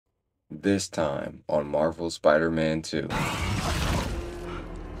This time on Marvel Spider-Man 2.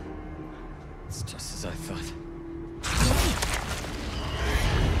 It's just as I thought.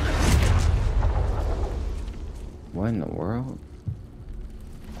 What in the world?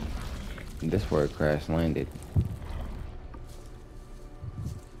 This where it crash landed.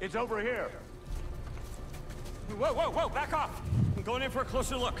 It's over here. Whoa, whoa, whoa, back off! I'm going in for a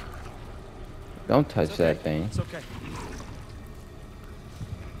closer look. Don't touch It's that okay. thing. It's okay.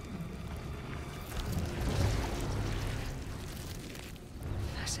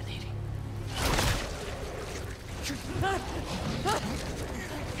 Fascinating.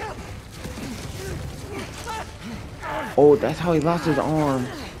 Oh, that's how he lost his arm.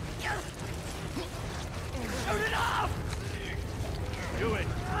 Do it.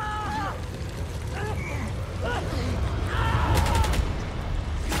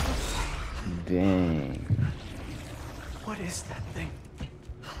 Dang. What is that thing?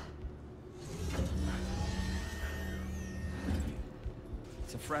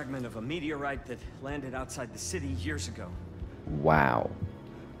 It's a fragment of a meteorite that landed outside the city years ago. Wow.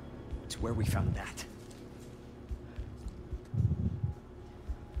 It's where we found that.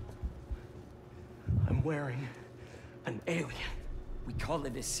 I'm wearing an alien. We call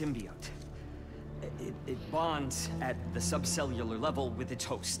it a symbiote. It bonds at the subcellular level with its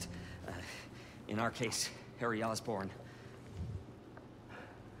host. In our case, Harry Osborn.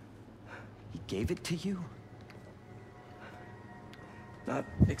 He gave it to you? Not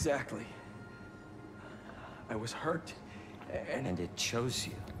exactly. I was hurt, And it chose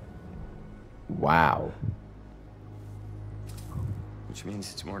you. Wow. Which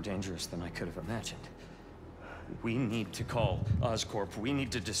means it's more dangerous than I could have imagined. We need to call Oscorp. We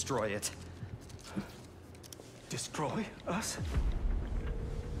need to destroy it. destroy us?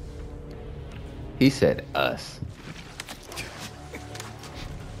 He said us.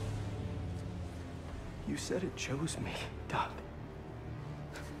 You said it chose me, Doc.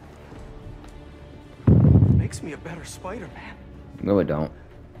 Makes me a better Spider-Man. No, it don't.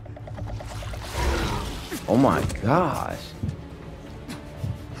 Oh my gosh.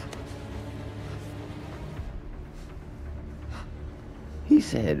 He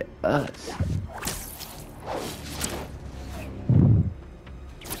said us.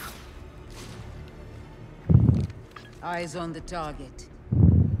 Eyes on the target.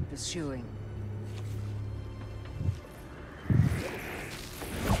 Pursuing.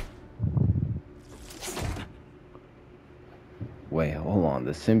 Wait, hold on.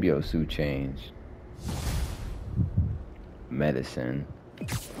 The symbiote suit changed. Medicine.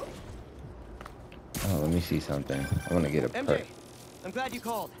 Oh, let me see something. I want to get a MJ, perk. I'm glad you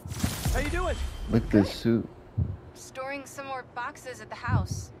called. How you doing? Look at this suit. Storing some more boxes at the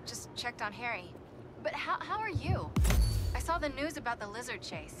house. Just checked on Harry. But how are you? I saw the news about the lizard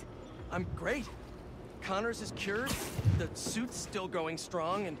chase. I'm great. Connors is cured, the suit's still going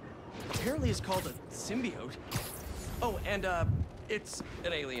strong, and apparently is called a symbiote. Oh, and it's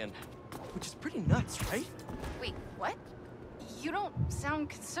an alien. Which is pretty nuts, right? Wait, what? You don't sound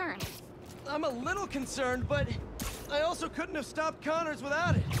concerned. I'm a little concerned, but I also couldn't have stopped Connors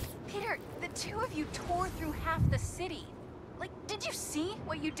without it. Peter, the two of you tore through half the city. Like, did you see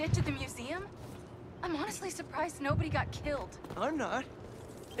what you did to the museum? I'm honestly surprised nobody got killed. I'm not.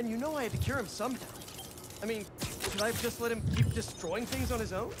 And you know I had to cure him sometime. I mean, should I have just let him keep destroying things on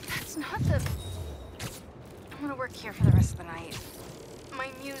his own? That's not the... I'm gonna work here for the rest of the night.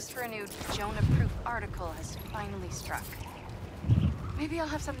 My muse for a new Jonah-proof article has finally struck. Maybe I'll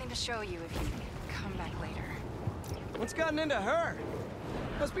have something to show you if you come back later. What's gotten into her?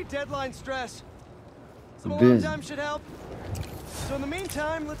 Must be deadline stress. Some alone Biz. time should help. So in the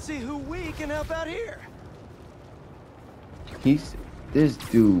meantime, let's see who we can help out here. This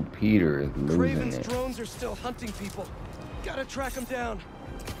dude, Peter, is losing Craven's it. drones are still hunting people. Gotta track them down.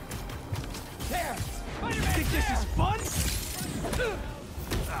 There! Think this is fun?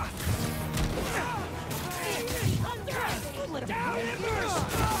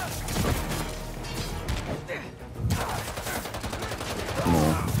 Come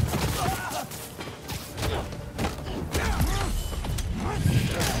on.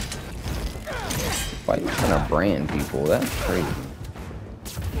 Like trying to brand people. That's crazy.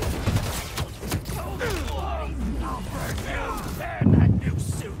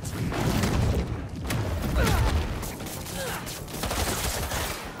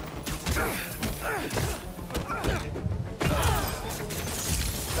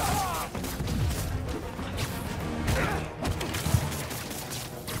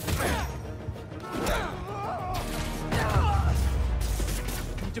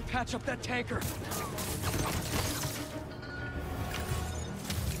 Need to patch up that tanker.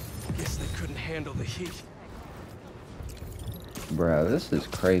 Guess they couldn't handle the heat. Bruh, this is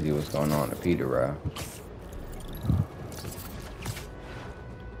crazy what's going on to Peter, bro.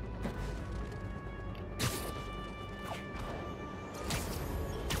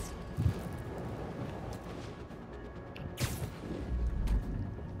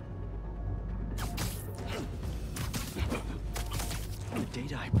 The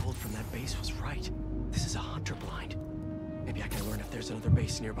data I pulled from that base was right. This is a hunter blind. Maybe I can learn if there's another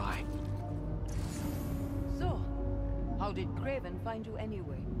base nearby. So, how did Craven find you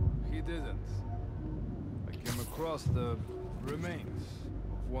anyway? He didn't. I came across the remains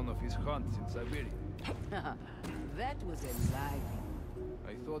of one of his hunts in Siberia. That was a lie.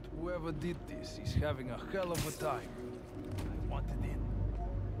 I thought whoever did this is having a hell of a time. I wanted in.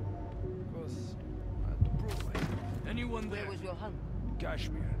 Because I had to prove it. Anyone there? Where was your hunt?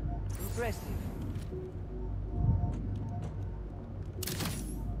 Kashmir. Impressive.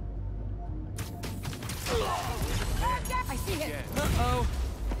 I see it. Uh-oh.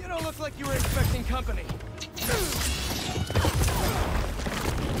 You don't look like you were expecting company.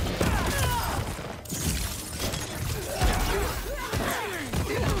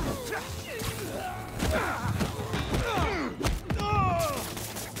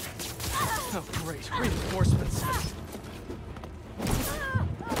 Oh, great. Reinforcements.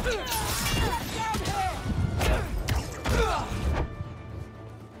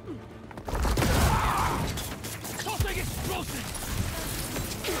 Tossing explosives!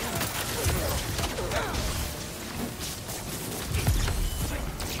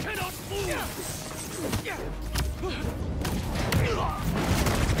 Cannot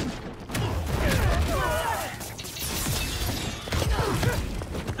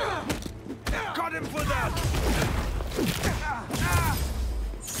Got him for that!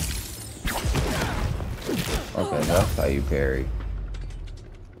 Okay, that's how you parry.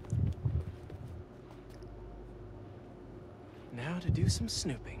 Now to do some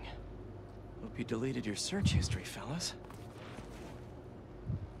snooping. Hope you deleted your search history, fellas.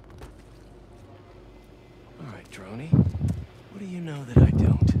 Alright, Droney. What do you know that I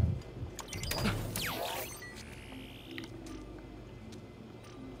don't?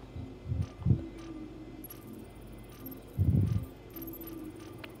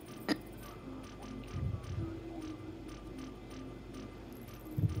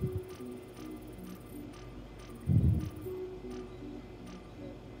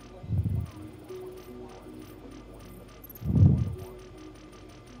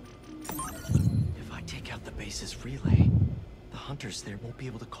 If I take out the base's relay, the hunters there won't be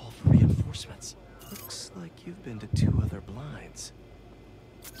able to call for reinforcements. Looks like you've been to 2 other blinds.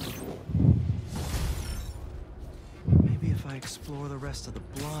 Maybe if I explore the rest of the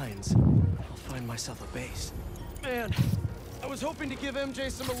blinds, I'll find myself a base. Man, I was hoping to give MJ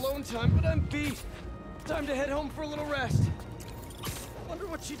some alone time, but I'm beat. Time to head home for a little rest. Wonder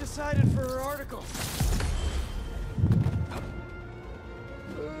what she decided for her article.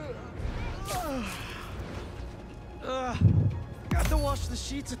 Got to wash the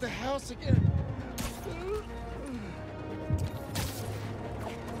sheets at the house again.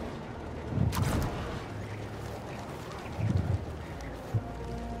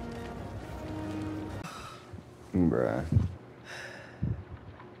 Bruh.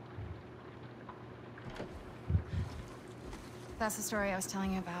 That's the story I was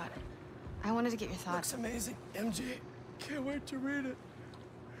telling you about. I wanted to get your thoughts. Looks amazing, MJ. Can't wait to read it.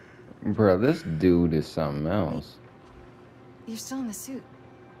 Bruh, this dude is something else. You're still in the suit.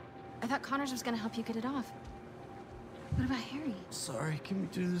 I thought Connors was gonna help you get it off. What about Harry? Sorry, can we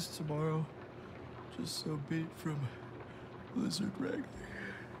do this tomorrow? Just so beat from Blizzard Rag.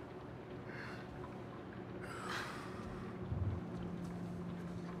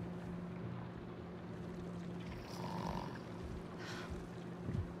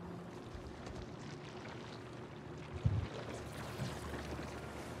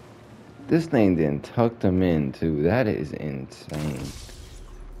 This thing then tucked him in too. That is insane.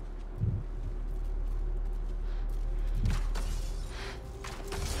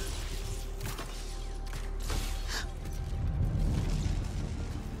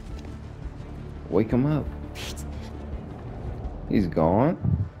 Wake him up. He's gone.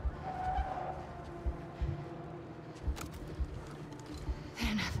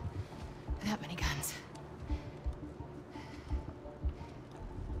 Fair enough. That many guns.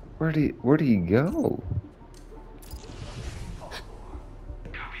 Where'd he go?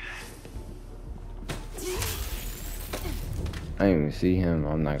 I didn't even see him,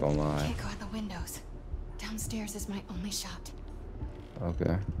 I'm not gonna lie. Can't go out the windows. Downstairs is my only shot.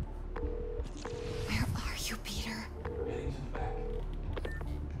 Okay. Where are you, Peter?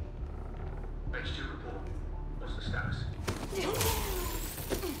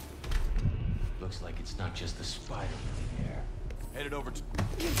 Looks like it's not just the spider in the air. Headed over to...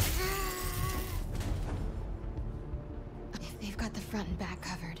 If they've got the front and back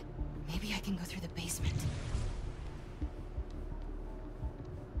covered, maybe I can go through the basement.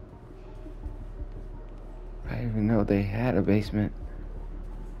 I didn't even know they had a basement.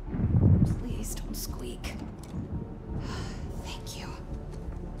 Please don't squeak. Thank you.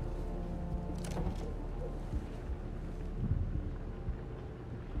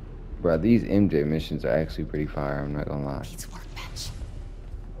 Bro, these MJ missions are actually pretty fire, I'm not gonna lie. Pete's workbench.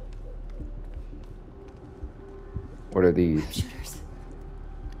 What are these? Shooters.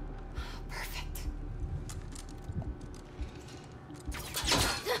 Perfect.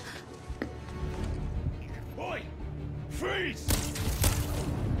 Boy! Freeze!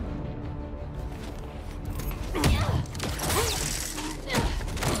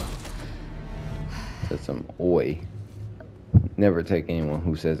 Said some oi. Never take anyone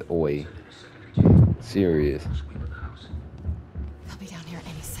who says oi serious. They'll be down here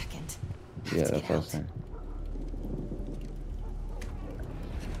any second. Yeah, that's what I was saying.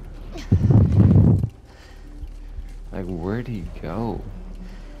 Like, where'd he go?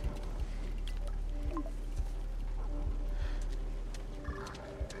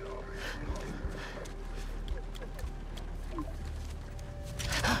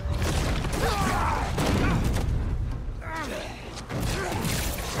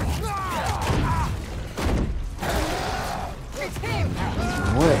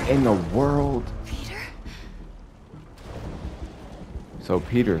 What in the world? Peter? So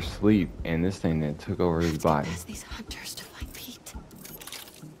Peter's asleep, and this thing that took over his body. Ask these hunters to find Pete.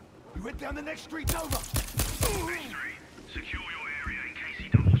 You went down the next street over! Secure your area in case he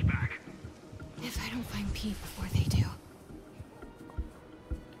doubles back. If I don't find Pete before they do.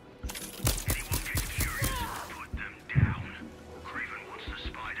 Anyone gets curious, put them down. Craven wants the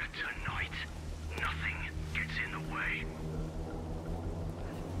spider tonight. Nothing gets in the way.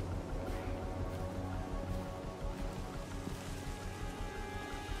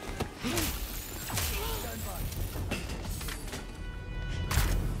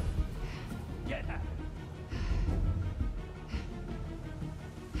 Get that!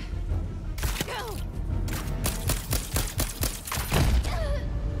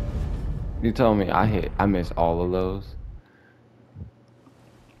 You told me I missed all of those.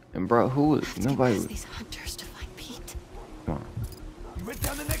 And bro, who was nobody Ask was, these hunters to find Pete. come on. You went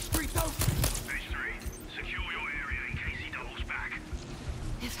down the next street over! Phase 3, secure your area in case he doubles back.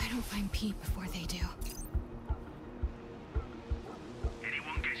 If I don't find Pete before they do.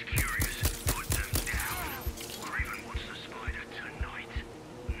 Anyone gets curious, put them down. Craven wants the spider tonight.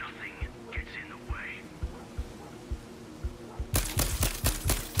 Nothing gets in the way.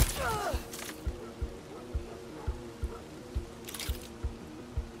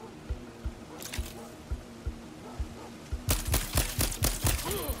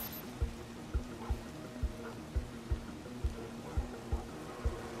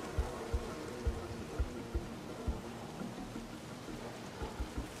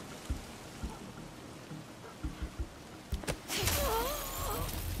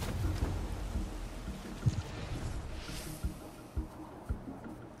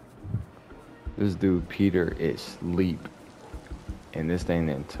 This dude Peter is asleep, and this thing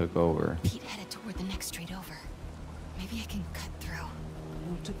then took over. Pete headed toward the next street over. Maybe I can cut through.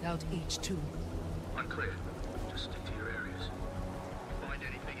 Who took out H2? Unclear. Just stick to your areas. Find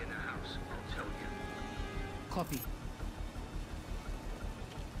anything in the house, I'll tell you. Copy.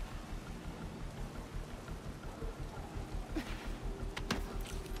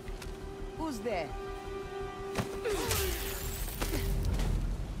 Who's there?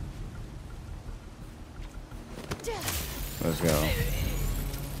 Let's go.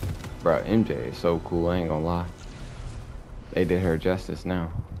 Bro, MJ is so cool, I ain't gonna lie. They did her justice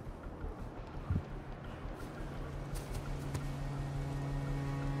now.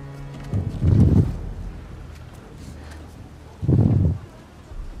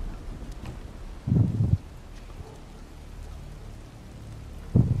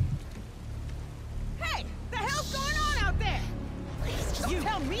 Hey! The hell's going on out there? Please, just You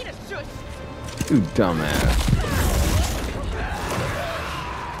tell me to shush! You dumbass.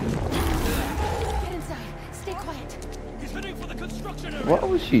 get inside. Stay quiet. He's heading for the construction area. Why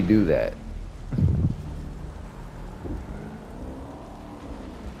would she do that?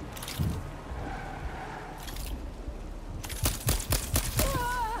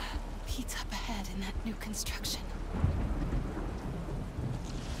 Pete's up ahead in that new construction.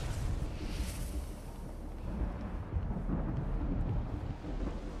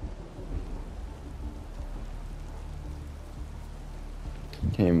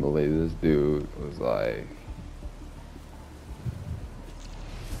 Can't believe this dude was like.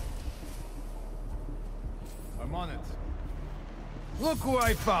 I'm on it. Look who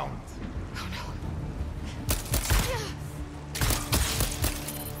I found. Oh no.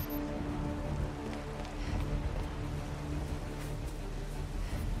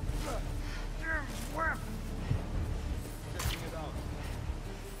 Checking it out.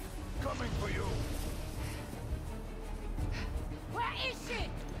 Coming for you. Where is she?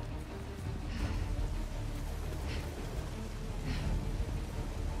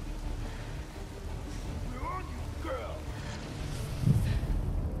 We're on you, girl.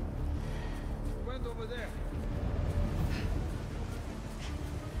 Went over there.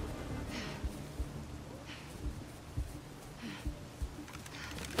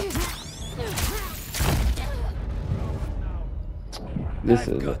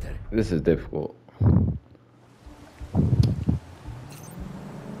 This is difficult.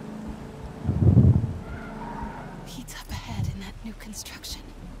 Pete's up ahead in that new construction.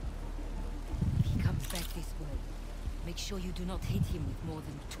 If he comes back this way, make sure you do not hit him with more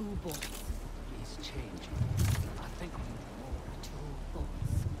than 2 bullets. He's changing. I think we need more. 2 bullets.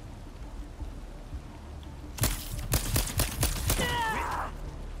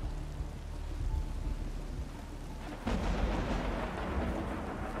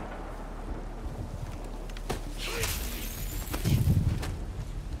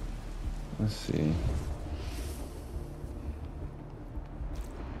 Let's see.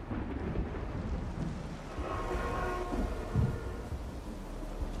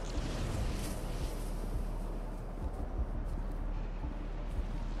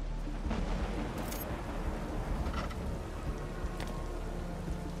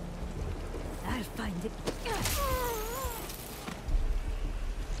 I'll find it.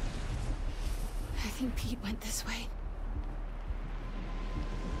 I think Pete went this way.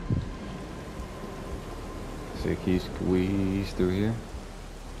 See, can you squeeze through here?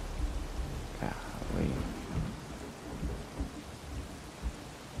 Golly.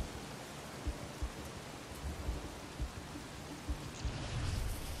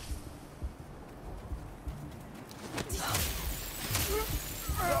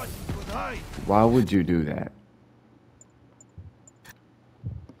 Why would you do that?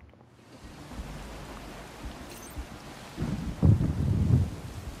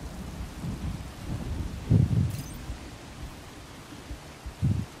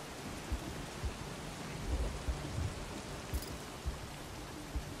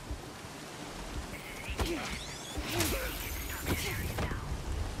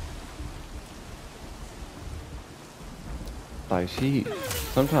 Like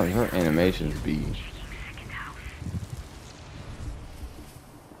sometimes her animations be.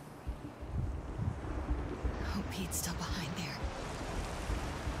 Oh, Pete's still behind there.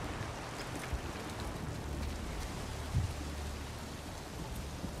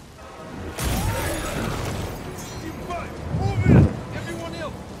 Move in! Everyone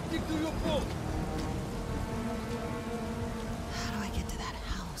else, stick to your post. How do I get to that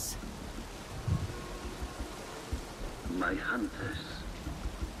house? My hunters,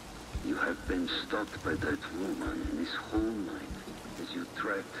 you have been stalked by that woman this whole night as you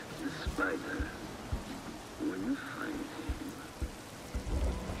tracked the spider. When you find him,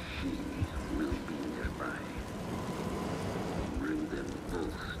 she will be nearby. Bring them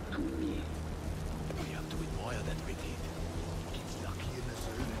both to me. We have to admire that brigade. She's lucky in the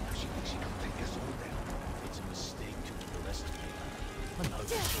zone and she thinks she can take us all down. It's a mistake to underestimate her. I know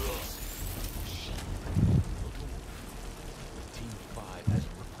for sure. She, not all. But Team 5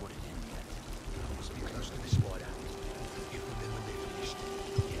 hasn't reported him yet. I must be close to the spider. Give them when they're finished.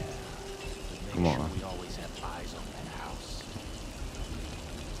 Yeah. But Come make on. sure we always have eyes on that house.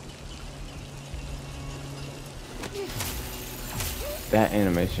 That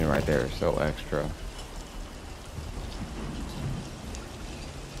animation right there is so extra.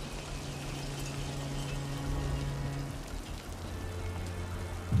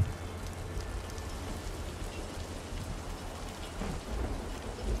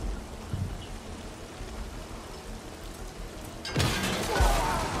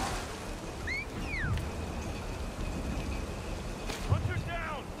 Hunter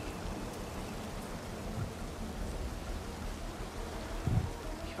down!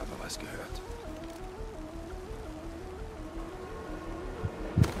 Ich habe was gehört.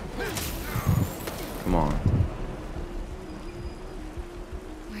 Come on.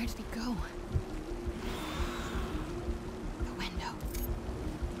 Where did he go? The window.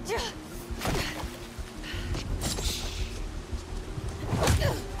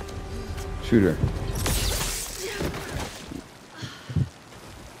 Shoot her.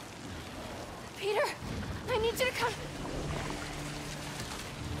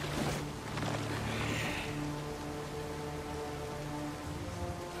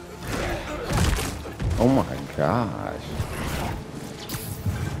 Oh my gosh.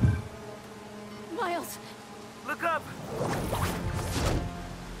 Miles, Look up!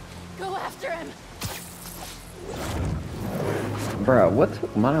 go after him. Bruh, what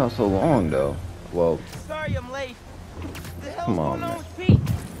took Miles so long though? Well, Sorry I'm late. The hell's come on, going on man. with Pete?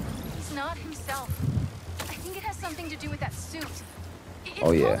 He's not himself. I think it has something to do with that suit. It's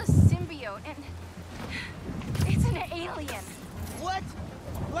Oh, yeah. called a symbiote, and it's an alien. What?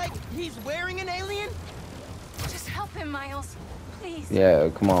 Like he's wearing an alien? Just help him, Miles. Please. Yeah,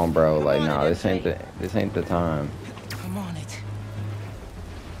 come on, bro. Come Like, on, nah, this ain't MJ. this ain't the time. I'm on it.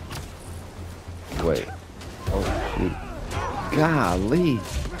 Wait. Oh shoot. Golly.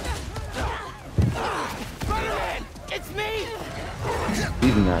 Spider-Man! It's me!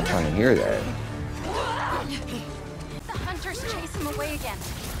 He's not trying to hear that. The hunters chase him away again.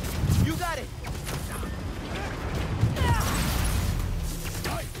 You got it.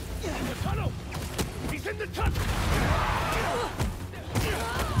 In the tunnel! He's in the tunnel!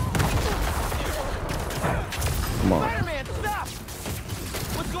 Come on. Spider-Man, stop!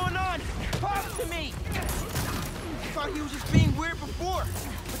 What's going on? Talk to me! I thought he was just being weird before,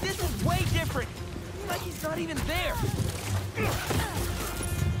 but this is way different. It's like he's not even there.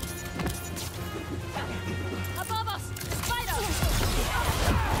 Above us! Spider!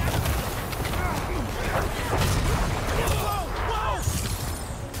 Whoa! Whoa!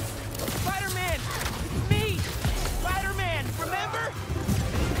 Spider-Man! It's me! Spider-Man! Remember?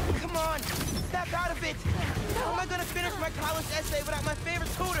 Come on! Snap out of it! How am I gonna finish my college essay without my favorite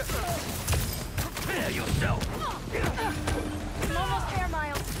tutor? Prepare yourself! I'm almost there,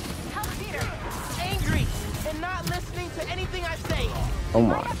 Miles. Help Peter. Angry and not listening to anything I say. Oh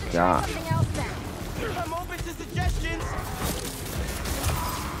Might my have to try god. something else then. I'm open to suggestions.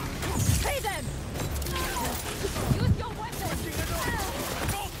 Hey then! Use your weapon!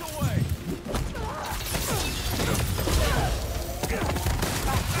 Bolt away!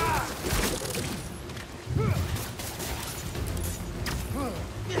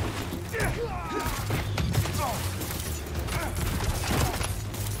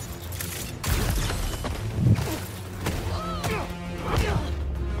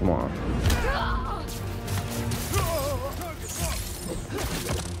 Come on.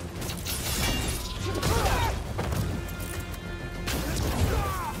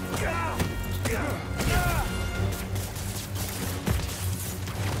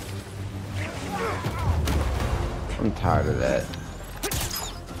 I'm tired of that.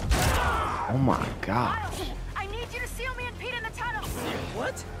 Oh my god. Miles, I need you to seal me and Pete in the tunnel.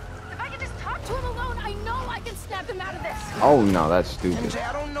 What? If I can just talk to him alone, I know I can snap him out of this. Oh no, that's stupid. MJ,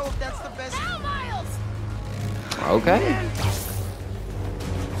 I don't know if that's the best. Now, Miles! Okay.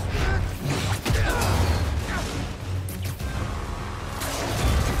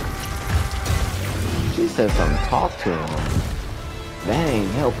 She said something, talk to him. That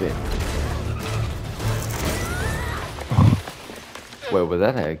ain't helping. Wait, was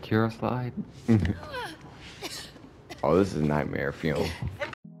that a Cure slide? Oh, this is nightmare fuel. MJ,